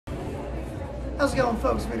How's it going,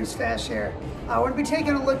 folks? Voodoo Stache here. We're going to be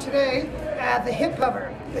taking a look today at the hip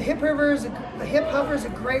hover. The hip hover is a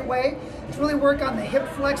great way to really work on the hip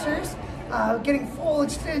flexors, getting full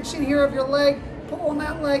extension here of your leg, pulling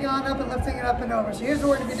that leg on up and lifting it up and over. So here's what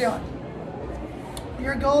we're going to be doing.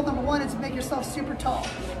 Your goal, number one, is to make yourself super tall.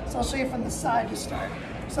 So I'll show you from the side to start.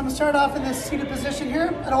 So I'm going to start off in this seated position here.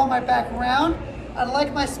 I don't want my back round. I'd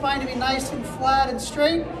like my spine to be nice and flat and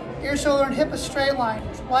straight. Ear, shoulder, and hip a straight line.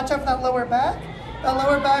 Watch out for that lower back. That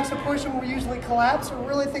lower back's the portion where we usually collapse, so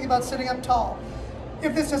really think about sitting up tall.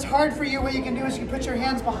 If this is hard for you, what you can do is you can put your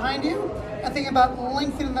hands behind you and think about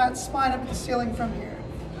lengthening that spine up to the ceiling from here.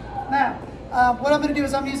 Now, what I'm going to do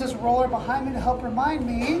is I'm going to use this roller behind me to help remind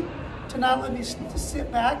me to not let me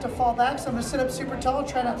sit back, to fall back. So I'm going to sit up super tall,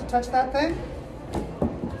 try not to touch that thing.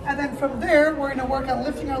 And then from there, we're going to work on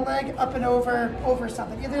lifting our leg up and over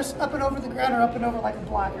something. Either up and over the ground or up and over like a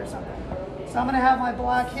block or something. So I'm going to have my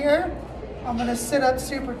block here. I'm going to sit up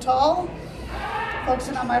super tall,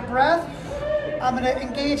 focusing on my breath. I'm going to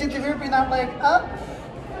engage into here, bring that leg up.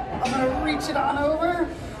 I'm going to reach it on over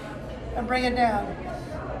and bring it down.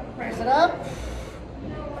 Raise it up,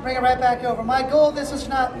 bring it right back over. My goal, this is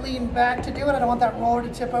not lean back to do it. I don't want that roller to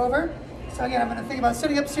tip over. So again, I'm going to think about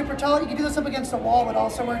sitting up super tall. You can do this up against a wall, would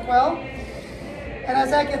also work well. And as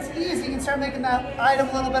that gets easy, you can start making that item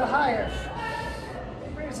a little bit higher.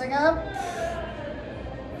 Raising up,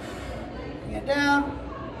 bring it down,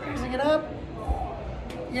 raising it up.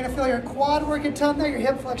 You're going to feel your quad work a ton there, your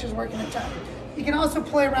hip flexors working a ton. You can also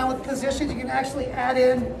play around with positions. You can actually add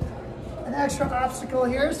in an extra obstacle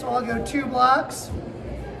here. So I'll go 2 blocks.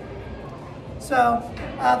 So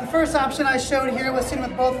the first option I showed here was sitting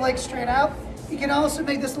with both legs straight out. You can also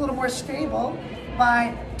make this a little more stable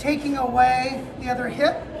by taking away the other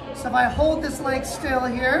hip. So if I hold this leg still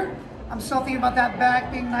here, I'm still thinking about that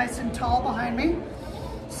back being nice and tall behind me.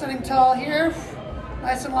 Sitting tall here,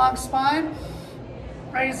 nice and long spine.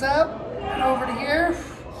 Raise up and over to here.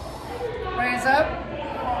 Raise up.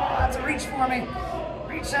 Oh, that's a reach for me.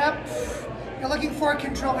 Reach up. You're looking for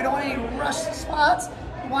control. We don't want any rush spots.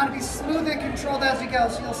 You want to be smooth and controlled as you go.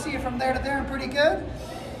 So you'll see it from there to there and pretty good.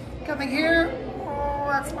 Coming here, oh,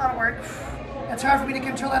 that's a lot of work. It's hard for me to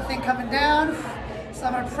control that thing coming down. So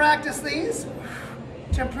I'm going to practice these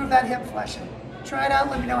to improve that hip flexion. Try it out,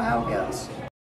 let me know how it goes.